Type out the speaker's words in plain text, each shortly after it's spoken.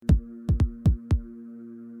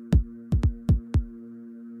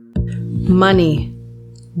money,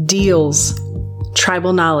 deals,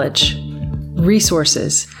 tribal knowledge,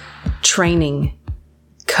 resources, training,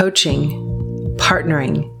 coaching,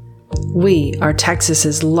 partnering. We are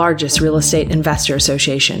Texas's largest real estate investor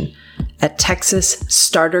association at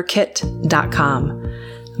texasstarterkit.com.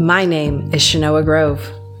 My name is Shanoa Grove.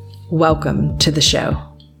 Welcome to the show.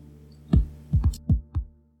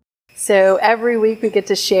 So every week we get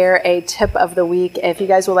to share a tip of the week. If you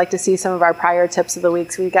guys would like to see some of our prior tips of the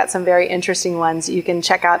week, so we've got some very interesting ones. You can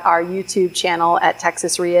check out our YouTube channel at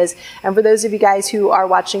Texas REIAs. And for those of you guys who are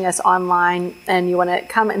watching us online and you want to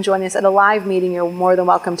come and join us at a live meeting, you're more than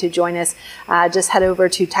welcome to join us. Just head over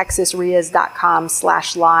to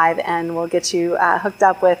texasreas.com/live and we'll get you hooked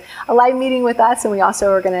up with a live meeting with us. And we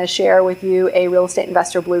also are going to share with you a real estate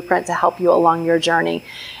investor blueprint to help you along your journey.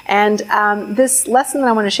 And this lesson that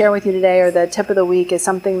I want to share with you today, or the tip of the week, is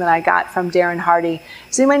something that I got from Darren Hardy.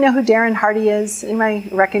 Does anybody know who Darren Hardy is? Anybody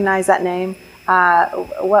recognize that name? How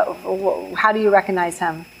do you recognize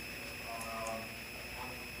him?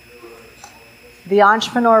 The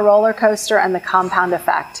Entrepreneur Roller Coaster and the Compound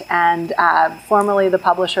Effect, and formerly the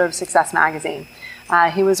publisher of Success Magazine.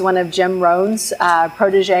 He was one of Jim Rohn's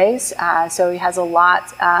proteges, so he has a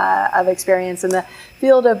lot of experience in the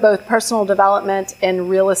field of both personal development and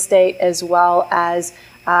real estate, as well as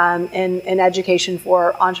in education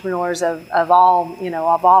for entrepreneurs of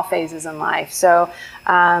all phases in life. So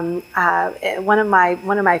one of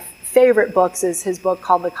my favorite books is his book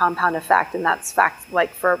called The Compound Effect, and that's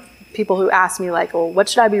for people who ask me well, what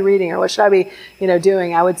should I be reading or what should I be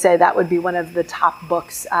doing? I would say that would be one of the top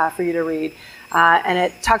books for you to read. And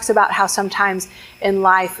it talks about how sometimes in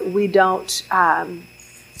life we don't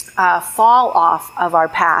fall off of our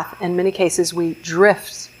path. In many cases, we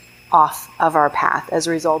drift off of our path as a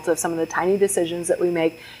result of some of the tiny decisions that we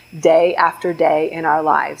make day after day in our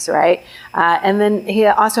lives, right? And then he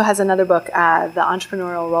also has another book, The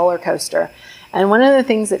Entrepreneurial Roller Coaster. And one of the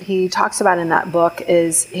things that he talks about in that book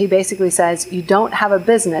is he basically says, you don't have a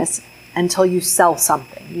business until you sell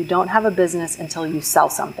something. You don't have a business until you sell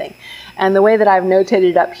something. And the way that I've notated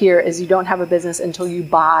it up here is you don't have a business until you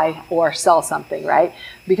buy or sell something, right?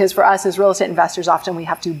 Because for us as real estate investors, often we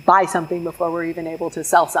have to buy something before we're even able to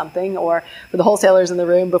sell something, or for the wholesalers in the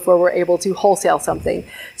room, before we're able to wholesale something.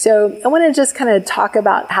 So I want to just kind of talk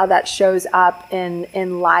about how that shows up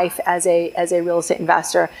in life as a real estate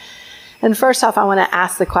investor. And first off, I want to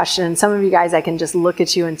ask the question, some of you guys, I can just look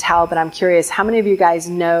at you and tell, but I'm curious, how many of you guys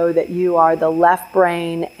know that you are the left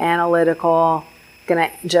brain, analytical, going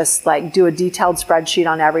to just do a detailed spreadsheet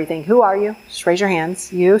on everything? Who are you? Just raise your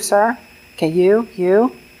hands. You, sir? Okay,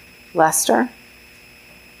 you, Lester?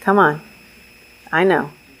 Come on. I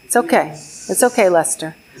know. It's okay. It's okay,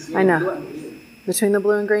 Lester. I know. Between the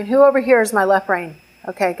blue and green. Who over here is my left brain?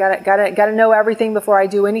 Okay, got to know everything before I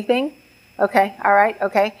do anything? Okay, all right,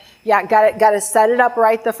 okay. Yeah, got to set it up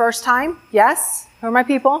right the first time? Yes? Who are my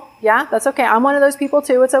people? Yeah, that's okay. I'm one of those people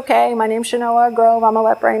too. It's okay. My name's Shanoa Grove. I'm a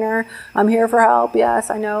left brainer. I'm here for help. Yes,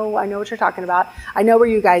 I know what you're talking about. I know where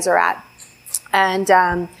you guys are at. And,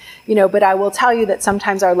 but I will tell you that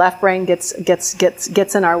sometimes our left brain gets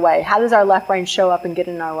in our way. How does our left brain show up and get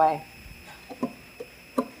in our way?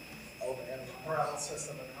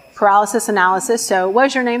 Paralysis analysis. So what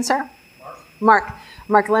is your name, sir? Mark.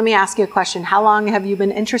 Mark, let me ask you a question. How long have you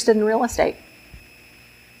been interested in real estate?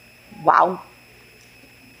 Wow.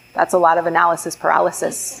 That's a lot of analysis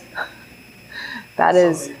paralysis. That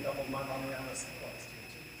is.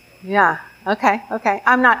 Yeah. Okay.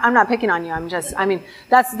 I'm not picking on you.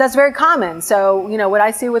 That's very common. So, what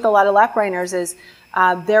I see with a lot of left brainers is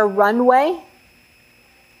their runway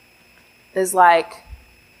is like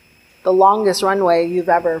the longest runway you've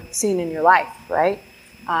ever seen in your life, right?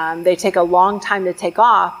 They take a long time to take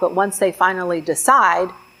off, but once they finally decide,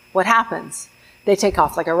 what happens? They take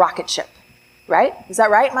off like a rocket ship, right? Is that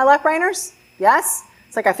right, my left brainers? Yes?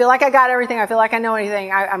 It's like, I feel like I got everything. I feel like I know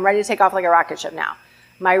anything. I'm ready to take off like a rocket ship now.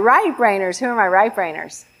 My right brainers, who are my right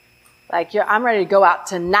brainers? I'm ready to go out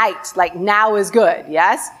tonight. Like, now is good,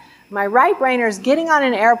 yes? My right brainers, getting on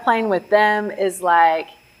an airplane with them is like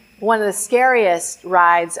one of the scariest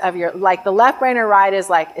rides of your, the left brainer ride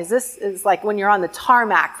is like when you're on the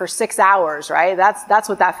tarmac for 6 hours, right? That's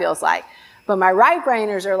what that feels like. But my right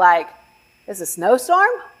brainers are like, is a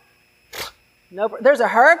snowstorm? No, there's a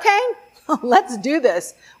hurricane? Let's do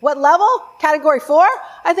this. What level? Category 4?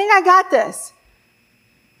 I think I got this.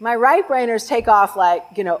 My right brainers take off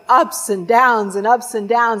ups and downs,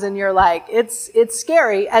 and you're like, it's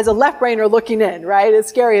scary as a left brainer looking in, right? It's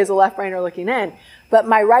scary as a left brainer looking in. But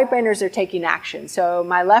my right brainers are taking action. So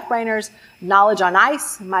my left brainers, knowledge on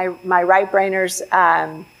ice. My right brainers,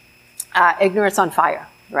 ignorance on fire,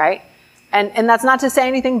 right? And that's not to say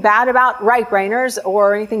anything bad about right-brainers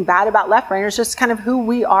or anything bad about left-brainers, just kind of who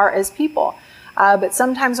we are as people. But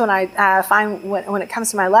sometimes when I find when it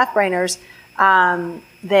comes to my left-brainers,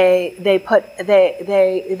 they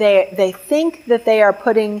think that they are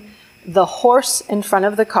putting the horse in front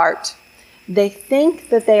of the cart. They think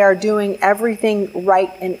that they are doing everything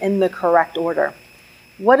right and in the correct order.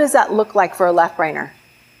 What does that look like for a left-brainer?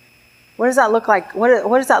 What does that look like?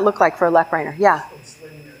 What does that look like for a left-brainer? Yeah.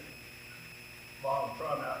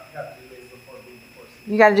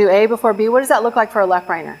 You got to do A before B. What does that look like for a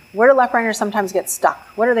left-brainer? Where do left-brainers sometimes get stuck?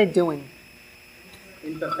 What are they doing?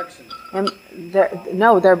 Imperfection.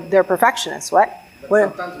 They're perfectionists. What?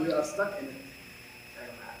 Sometimes we are stuck in it.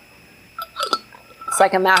 It's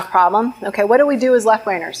like a math problem. Okay, what do we do as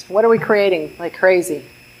left-brainers? What are we creating like crazy?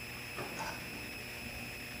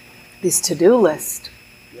 These to-do lists.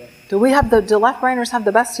 Yes. Do left-brainers have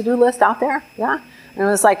the best to-do list out there? Yeah. And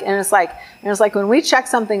it's like when we check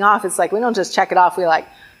something off, it's like we don't just check it off. We're like,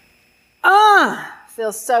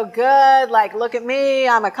 feels so good. Like, look at me.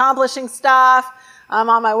 I'm accomplishing stuff. I'm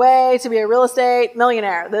on my way to be a real estate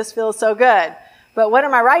millionaire. This feels so good. But what are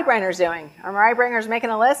my right-brainers doing? Are my right-brainers making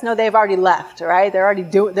a list? No, they've already left, right?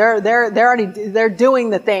 They're doing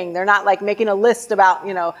the thing. They're not like making a list about,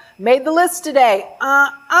 made the list today.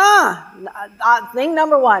 Thing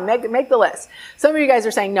number one, make the list. Some of you guys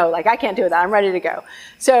are saying, no, like I can't do that. I'm ready to go.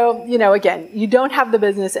 So, again, you don't have the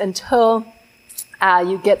business until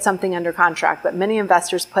you get something under contract. But many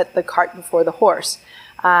investors put the cart before the horse.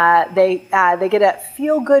 They get a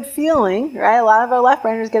feel-good feeling, right? A lot of our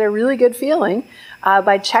left-brainers get a really good feeling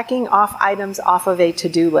by checking off items off of a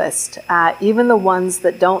to-do list, even the ones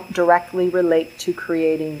that don't directly relate to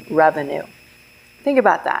creating revenue. Think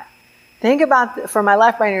about that. Think about, for my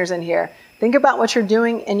left-brainers in here, think about what you're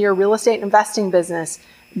doing in your real estate investing business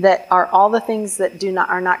that are all the things that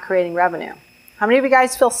are not creating revenue. How many of you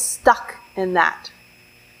guys feel stuck in that?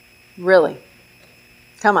 Really?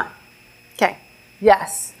 Come on. Okay.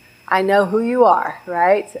 Yes, I know who you are,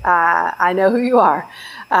 right? I know who you are.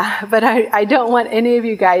 But I don't want any of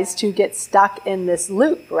you guys to get stuck in this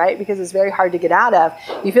loop, right? Because it's very hard to get out of.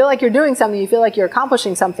 You feel like you're doing something, you feel like you're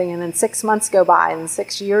accomplishing something, and then 6 months go by, and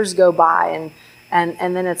 6 years go by,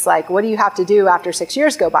 and then it's like, what do you have to do after 6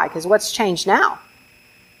 years go by? Because what's changed now?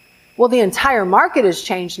 Well, the entire market has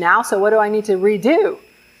changed now, so what do I need to redo?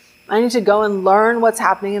 I need to go and learn what's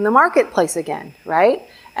happening in the marketplace again, right?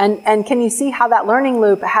 And can you see how that learning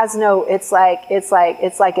loop has it's like if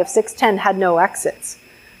 610 had no exits,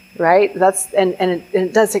 right? And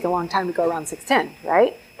it does take a long time to go around 610,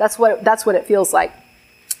 right? That's what it feels like.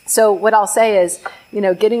 So what I'll say is,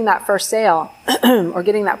 getting that first sale or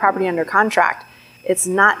getting that property under contract, it's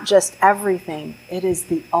not just everything, it is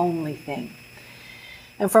the only thing.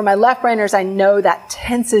 And for my left-brainers, I know that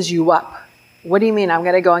tenses you up. What do you mean? I'm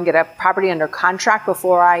going to go and get a property under contract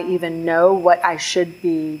before I even know what I should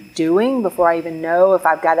be doing, before I even know if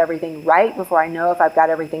I've got everything right, before I know if I've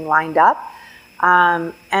got everything lined up.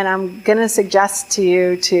 And I'm going to suggest to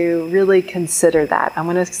you to really consider that. I'm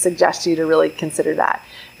going to suggest to you to really consider that.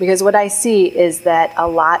 Because what I see is that a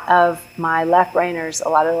lot of my left-brainers, a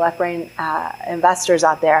lot of the left-brain investors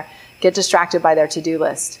out there get distracted by their to-do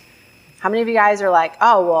list. How many of you guys are like,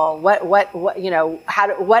 oh, well,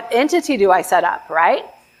 what entity do I set up, right?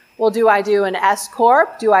 Well, do I do an S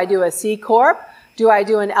Corp? Do I do a C Corp? Do I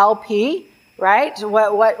do an LP, right?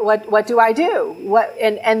 What do I do?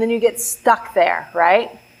 And then you get stuck there,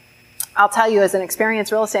 right? I'll tell you, as an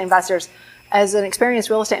experienced real estate investors,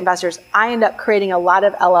 I end up creating a lot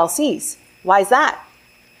of LLCs. Why is that?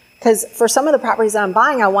 Because for some of the properties that I'm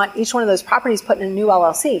buying, I want each one of those properties put in a new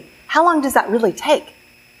LLC. How long does that really take?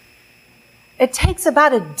 It takes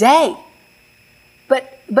about a day.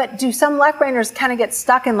 But do some left-brainers kind of get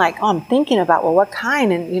stuck in like, oh, I'm thinking about, well, what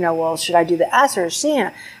kind? And, should I do the S or C?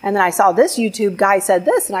 And then I saw this YouTube guy said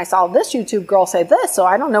this, and I saw this YouTube girl say this, so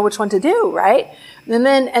I don't know which one to do, right? And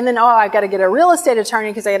then I've got to get a real estate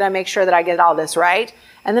attorney because I got to make sure that I get all this right.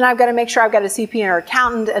 And then I've got to make sure I've got a CPA or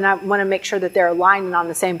accountant, and I want to make sure that they're aligned and on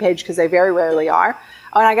the same page because they very rarely are.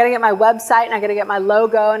 Oh, and I got to get my website, and I got to get my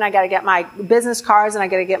logo, and I got to get my business cards, and I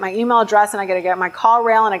got to get my email address, and I got to get my call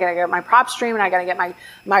rail, and I got to get my prop stream, and I got to get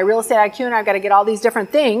my real estate IQ, and I got to get all these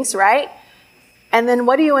different things, right? And then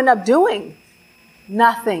what do you end up doing?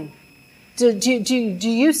 Nothing. Do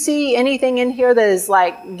you see anything in here that is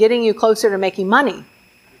like getting you closer to making money?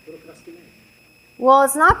 Well,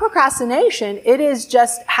 it's not procrastination. It is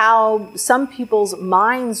just how some people's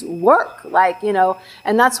minds work.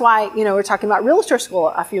 And that's why, we're talking about realtor school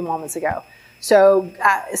a few moments ago. So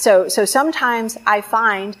sometimes I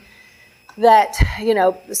find that,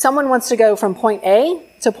 someone wants to go from point A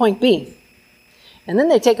to point B. And then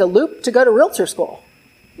they take a loop to go to realtor school.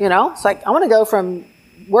 It's like, I want to go from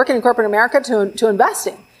working in corporate America to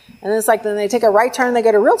investing. And it's like, then they take a right turn, they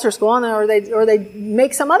go to realtor school, or they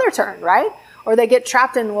make some other turn, right? Or they get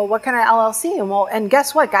trapped in, well, what kind of LLC? And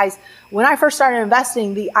guess what, guys? When I first started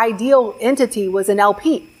investing, the ideal entity was an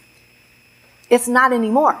LP. It's not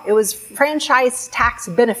anymore. It was franchise tax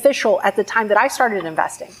beneficial at the time that I started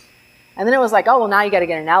investing. And then it was like, oh, well, now you got to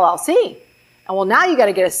get an LLC. And well, now you got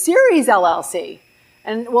to get a series LLC.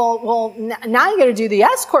 And now you got to do the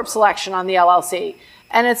S Corp selection on the LLC.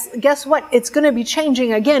 And guess what? It's going to be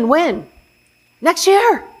changing again. When? Next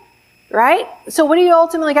year, right? So what do you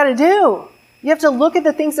ultimately got to do? You have to look at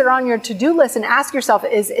the things that are on your to-do list and ask yourself,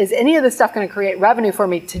 is any of this stuff going to create revenue for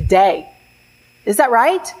me today? Is that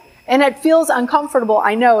right? And it feels uncomfortable,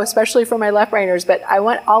 I know, especially for my left-brainers, but I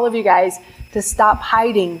want all of you guys to stop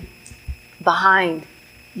hiding behind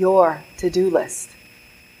your to-do list.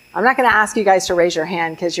 I'm not going to ask you guys to raise your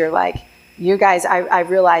hand because you're like, you guys, I've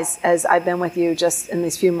realized as I've been with you just in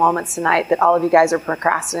these few moments tonight that all of you guys are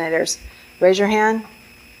procrastinators. Raise your hand.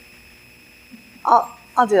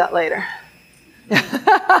 I'll do that later.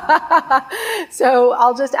 So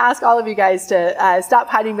I'll just ask all of you guys to stop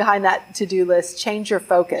hiding behind that to-do list, change your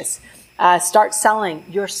focus, start selling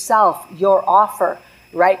yourself, your offer,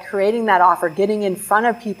 right? Creating that offer, getting in front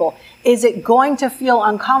of people. Is it going to feel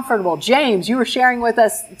uncomfortable? James, you were sharing with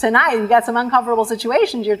us tonight, you got some uncomfortable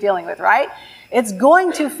situations you're dealing with, right? It's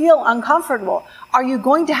going to feel uncomfortable. Are you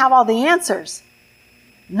going to have all the answers?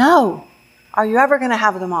 No. Are you ever going to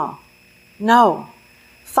have them all? No.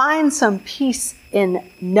 Find some peace in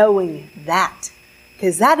knowing that,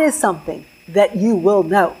 because that is something that you will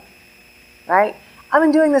know, right? I've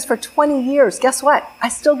been doing this for 20 years. Guess what? I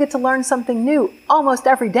still get to learn something new almost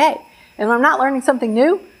every day. And when I'm not learning something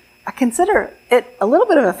new, I consider it a little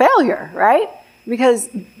bit of a failure, right? Because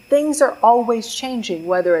things are always changing,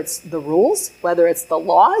 whether it's the rules, whether it's the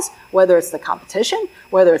laws, whether it's the competition,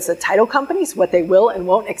 whether it's the title companies, what they will and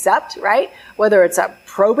won't accept, right? Whether it's a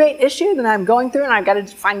probate issue that I'm going through and I've got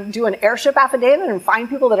to do an heirship affidavit and find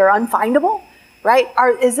people that are unfindable, right?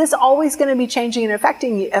 Is this always going to be changing and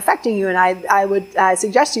affecting you? And I would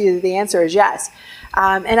suggest to you that the answer is yes.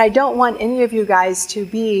 And I don't want any of you guys to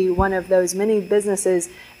be one of those many businesses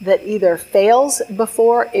that either fails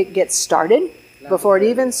before it gets started, before you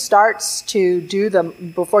even start to do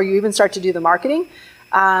the marketing,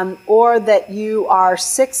 or that you are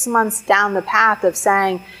 6 months down the path of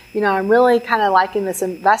saying, I'm really kind of liking this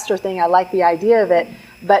investor thing. I like the idea of it,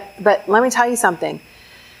 but let me tell you something.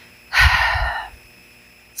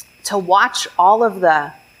 To watch all of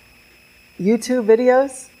the YouTube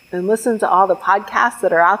videos and listen to all the podcasts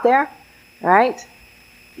that are out there, right?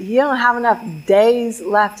 You don't have enough days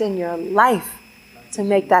left in your life to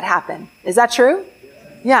make that happen. Is that true?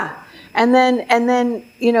 Yeah. And then,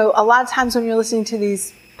 a lot of times when you're listening to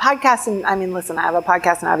these podcasts, and I mean, listen, I have a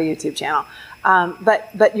podcast and I have a YouTube channel,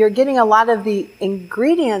 but you're getting a lot of the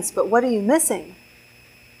ingredients, but what are you missing?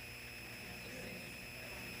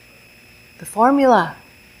 The formula,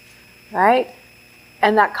 right?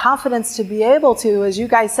 And that confidence to be able to, as you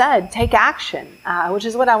guys said, take action, which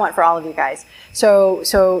is what I want for all of you guys.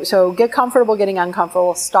 So get comfortable getting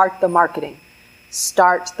uncomfortable. Start the marketing.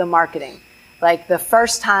 Like the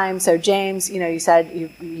first time, so James, you said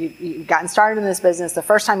you've gotten started in this business. The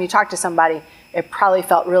first time you talked to somebody, it probably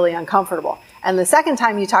felt really uncomfortable. And the second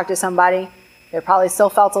time you talked to somebody, it probably still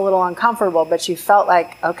felt a little uncomfortable, but you felt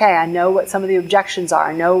like, okay, I know what some of the objections are.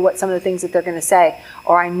 I know what some of the things that they're going to say,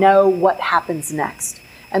 or I know what happens next.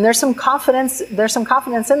 And there's some confidence in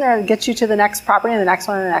there that gets you to the next property and the next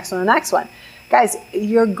one and the next one and the next one. Guys,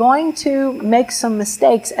 you're going to make some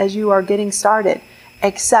mistakes as you are getting started.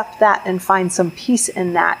 Accept that and find some peace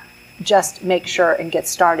in that. Just make sure and get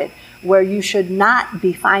started. Where you should not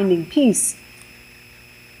be finding peace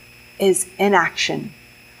is inaction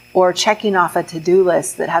or checking off a to-do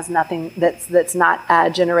list that has nothing, that's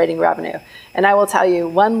not generating revenue. And I will tell you,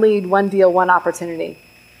 one lead, one deal, one opportunity.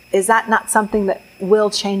 Is that not something that will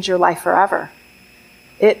change your life forever?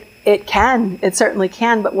 It can, it certainly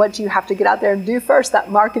can, but what do you have to get out there and do first?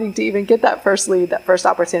 That marketing to even get that first lead, that first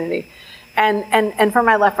opportunity. And for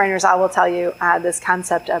my left-brainers, I will tell you this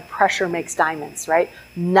concept of pressure makes diamonds, right?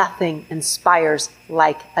 Nothing inspires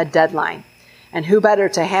like a deadline. And who better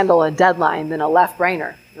to handle a deadline than a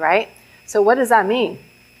left-brainer, right? So what does that mean?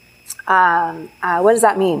 What does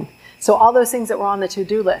that mean? So all those things that were on the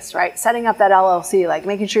to-do list, right? Setting up that LLC, like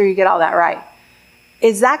making sure you get all that right.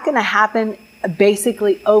 Is that going to happen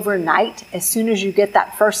basically overnight as soon as you get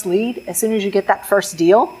that first lead, as soon as you get that first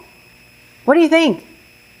deal? What do you think?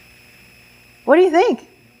 What do you think?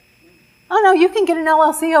 Oh no, you can get an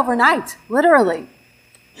LLC overnight, literally.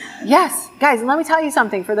 Yes, guys, and let me tell you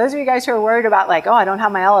something. For those of you guys who are worried about like, oh, I don't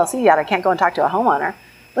have my LLC yet, I can't go and talk to a homeowner.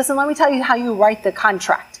 Listen, let me tell you how you write the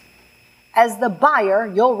contract. As the buyer,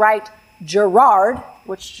 you'll write Gerard,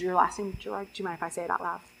 which is your last name, Gerard? Do you mind if I say it out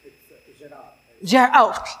loud? It's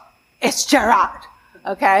Gerard. It's Gerard.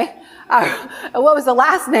 Okay. What was the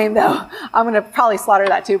last name, though? I'm going to probably slaughter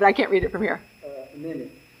that too, but I can't read it from here. Nimin.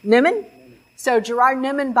 Nimin? So Gerard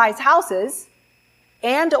Nimin buys houses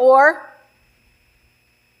and or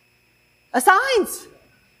assigns.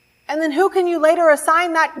 And then who can you later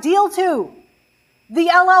assign that deal to? The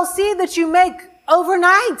LLC that you make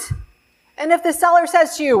overnight. And if the seller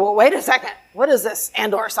says to you, well, wait a second, what does this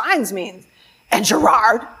and or assigns mean? And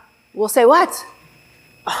Gerard will say what?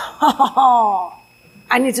 Oh,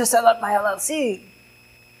 I need to set up my LLC.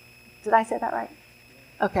 Did I say that right?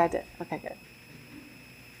 Okay, I did. Okay, good.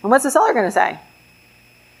 And what's the seller going to say?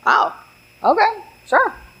 Oh, okay,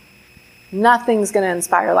 sure. Nothing's going to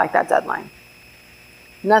inspire like that deadline.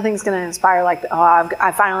 Nothing's going to inspire like,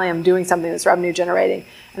 I finally am doing something that's revenue generating,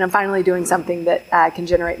 and I'm finally doing something that can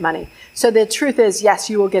generate money. So the truth is, yes,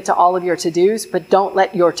 you will get to all of your to-dos, but don't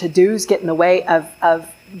let your to-dos get in the way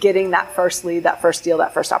of getting that first lead, that first deal,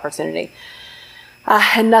 that first opportunity.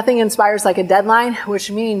 And nothing inspires like a deadline,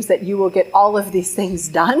 which means that you will get all of these things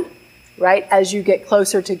done, right, as you get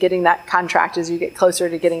closer to getting that contract, as you get closer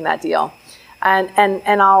to getting that deal.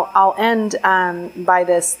 And I'll end by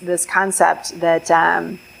this concept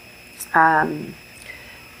that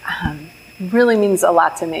really means a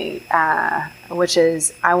lot to me, which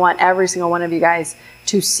is I want every single one of you guys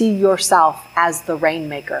to see yourself as the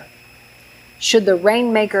rainmaker. Should the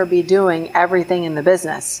rainmaker be doing everything in the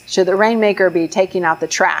business? Should the rainmaker be taking out the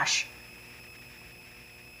trash?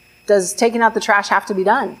 Does taking out the trash have to be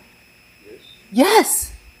done?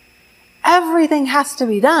 Yes. Everything has to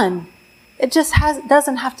be done. It just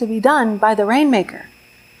doesn't have to be done by the rainmaker.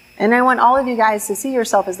 And I want all of you guys to see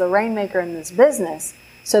yourself as the rainmaker in this business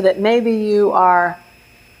so that maybe you are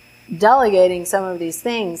delegating some of these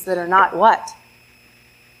things that are not what?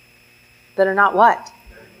 That are not what?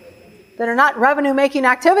 That are not revenue-making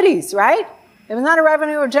activities, right? If it's not a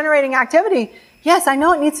revenue or generating activity, yes, I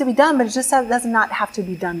know it needs to be done, but it just does not have to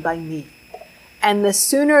be done by me. And the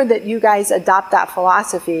sooner that you guys adopt that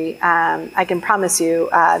philosophy, I can promise you,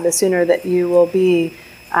 the sooner that you will be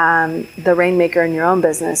the rainmaker in your own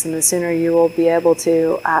business, and the sooner you will be able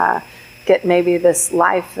to get maybe this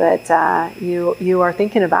life that you are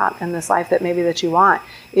thinking about, and this life that maybe that you want,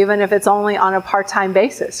 even if it's only on a part-time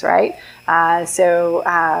basis, right?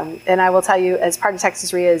 And I will tell you, as part of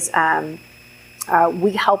Texas REIA's,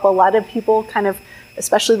 we help a lot of people kind of,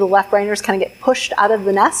 especially the left-brainers, kind of get pushed out of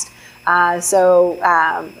the nest.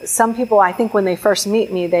 Some people, I think when they first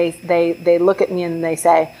meet me, they look at me and they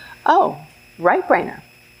say, oh, right-brainer,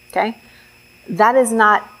 okay? That is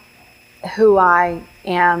not who I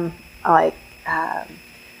am, like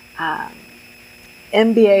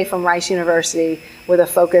MBA from Rice University with a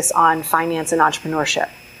focus on finance and entrepreneurship.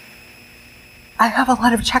 I have a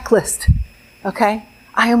lot of checklists, okay?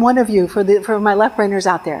 I am one of you for my left-brainers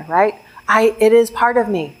out there, right? It is part of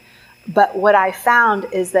me. But what I found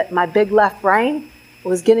is that my big left brain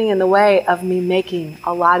was getting in the way of me making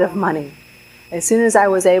a lot of money. As soon as I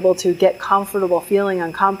was able to get comfortable feeling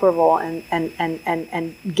uncomfortable and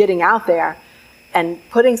getting out there and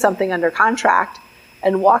putting something under contract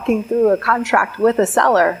and walking through a contract with a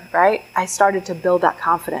seller, right, I started to build that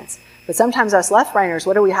confidence. But sometimes us left-brainers,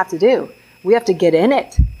 what do we have to do? We have to get in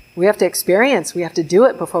it. We have to experience. We have to do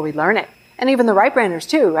it before we learn it. And even the right-brainers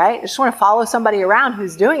too, right? I just want to follow somebody around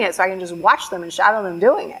who's doing it so I can just watch them and shadow them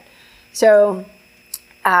doing it. So,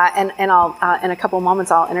 and I'll in a couple of moments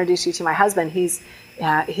I'll introduce you to my husband. He's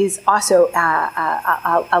also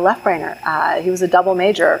a left-brainer. He was a double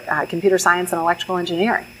major, computer science and electrical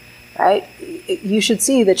engineering, right? You should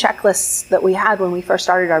see the checklists that we had when we first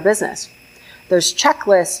started our business. Those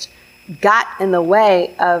checklists got in the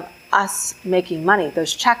way of us making money.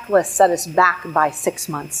 Those checklists set us back by 6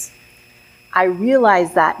 months. I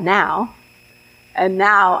realize that now, and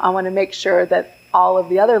now I want to make sure that all of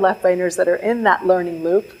the other left-brainers that are in that learning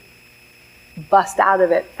loop bust out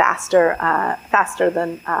of it faster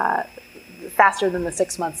than the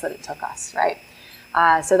 6 months that it took us, right?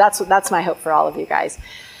 So that's my hope for all of you guys.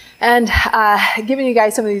 And giving you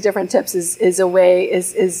guys some of these different tips is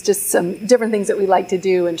just some different things that we like to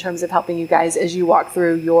do in terms of helping you guys as you walk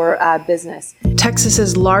through your business.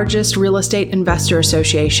 Texas's largest real estate investor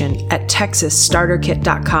association at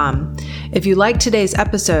TexasStarterKit.com. If you like today's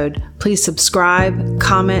episode, please subscribe,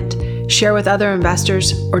 comment, share with other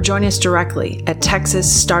investors, or join us directly at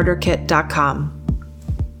TexasStarterKit.com.